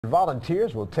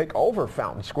Volunteers will take over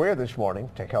Fountain Square this morning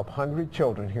to help hungry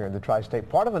children here in the tri-state,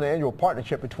 part of an annual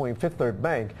partnership between Fifth Third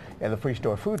Bank and the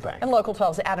Freestore Foodbank. And Local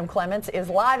 12's Adam Clements is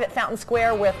live at Fountain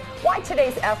Square with why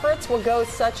today's efforts will go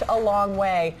such a long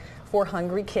way for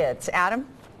hungry kids. Adam?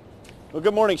 Well,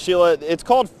 good morning, Sheila. It's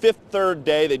called Fifth Third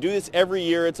Day. They do this every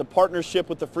year. It's a partnership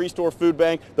with the Freestore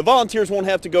Foodbank. The volunteers won't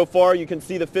have to go far. You can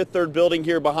see the Fifth Third building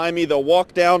here behind me. They'll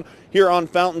walk down here on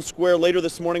Fountain Square later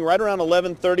this morning, right around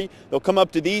 11:30. They'll come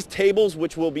up to these tables,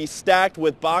 which will be stacked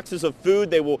with boxes of food.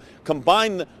 They will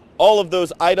combine all of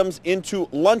those items into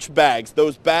lunch bags.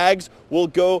 Those bags will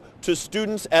go to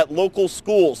students at local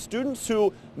schools, students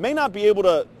who may not be able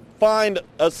to find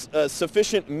a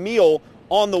sufficient meal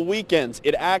on the weekends.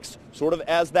 It acts sort of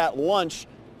as that lunch,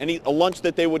 a lunch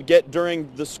that they would get during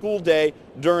the school day,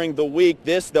 during the week.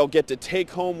 This they'll get to take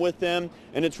home with them,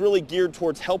 and it's really geared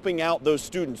towards helping out those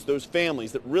students, those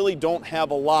families that really don't have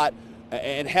a lot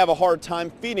and have a hard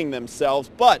time feeding themselves.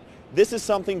 But this is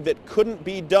something that couldn't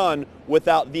be done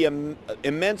without the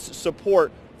immense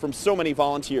support from so many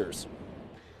volunteers.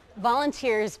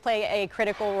 Volunteers play a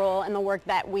critical role in the work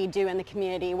that we do in the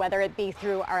community, whether it be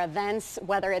through our events,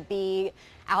 whether it be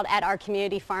out at our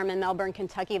community farm in Melbourne,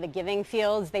 Kentucky, the Giving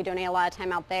Fields. They donate a lot of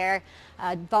time out there.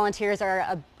 Volunteers are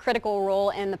a critical role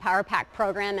in the Power Pack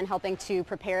program and helping to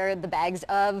prepare the bags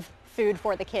of food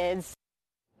for the kids.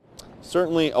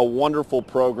 Certainly a wonderful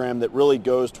program that really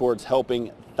goes towards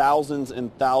helping thousands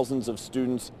and thousands of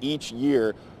students each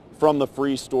year from the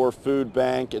Freestore Food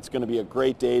Bank. It's going to be a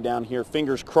great day down here.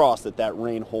 Fingers crossed that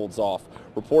rain holds off.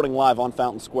 Reporting live on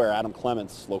Fountain Square, Adam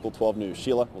Clements, Local 12 News.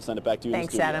 Sheila, we'll send it back to you.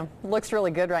 Thanks, Adam. Looks really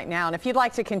good right now. And if you'd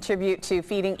like to contribute to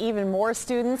feeding even more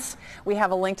students, we have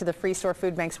a link to the Freestore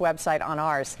Food Bank's website on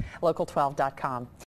ours, local12.com.